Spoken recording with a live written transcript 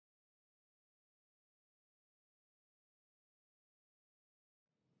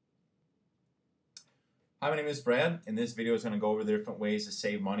Hi, my name is Brad, and this video is going to go over the different ways to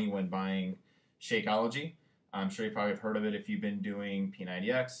save money when buying Shakeology. I'm sure you probably have heard of it if you've been doing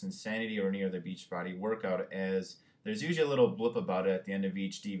P90X, Insanity, or any other Beachbody workout, as there's usually a little blip about it at the end of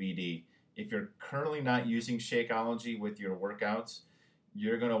each DVD. If you're currently not using Shakeology with your workouts,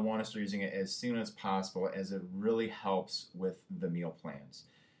 you're going to want to start using it as soon as possible, as it really helps with the meal plans.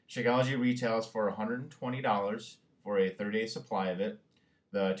 Shakeology retails for $120 for a 30-day supply of it.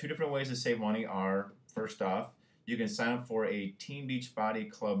 The two different ways to save money are, first off, you can sign up for a Team Beachbody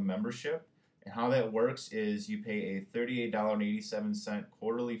Club membership. And how that works is you pay a $38.87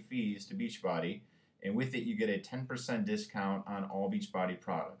 quarterly fees to Beachbody, and with it you get a 10% discount on all Beachbody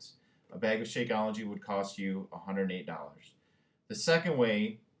products. A bag of Shakeology would cost you $108. The second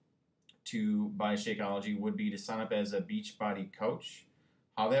way to buy Shakeology would be to sign up as a Beachbody Coach.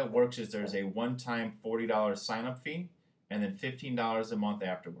 How that works is there's a one-time $40 sign-up fee and then $15 a month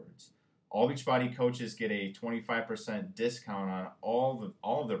afterwards. All Beachbody coaches get a 25% discount on all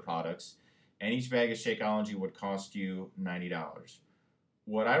of their products, and each bag of Shakeology would cost you $90.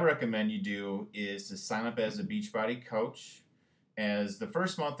 What I recommend you do is to sign up as a Beachbody coach, as the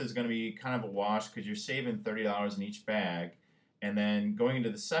first month is going to be kind of a wash because you're saving $30 in each bag, and then going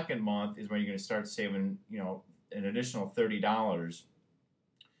into the second month is when you're going to start saving, an additional $30.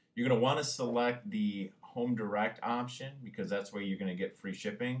 You're going to want to select the Home Direct option because that's where you're going to get free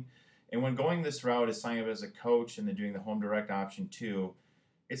shipping. And when going this route is signing up as a coach and then doing the Home Direct option too,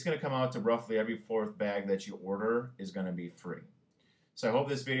 it's going to come out to roughly every fourth bag that you order is going to be free. So I hope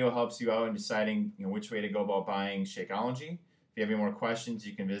this video helps you out in deciding which way to go about buying Shakeology. If you have any more questions,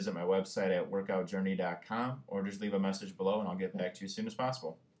 you can visit my website at workoutjourney.com or just leave a message below and I'll get back to you as soon as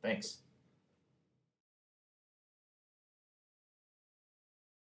possible. Thanks.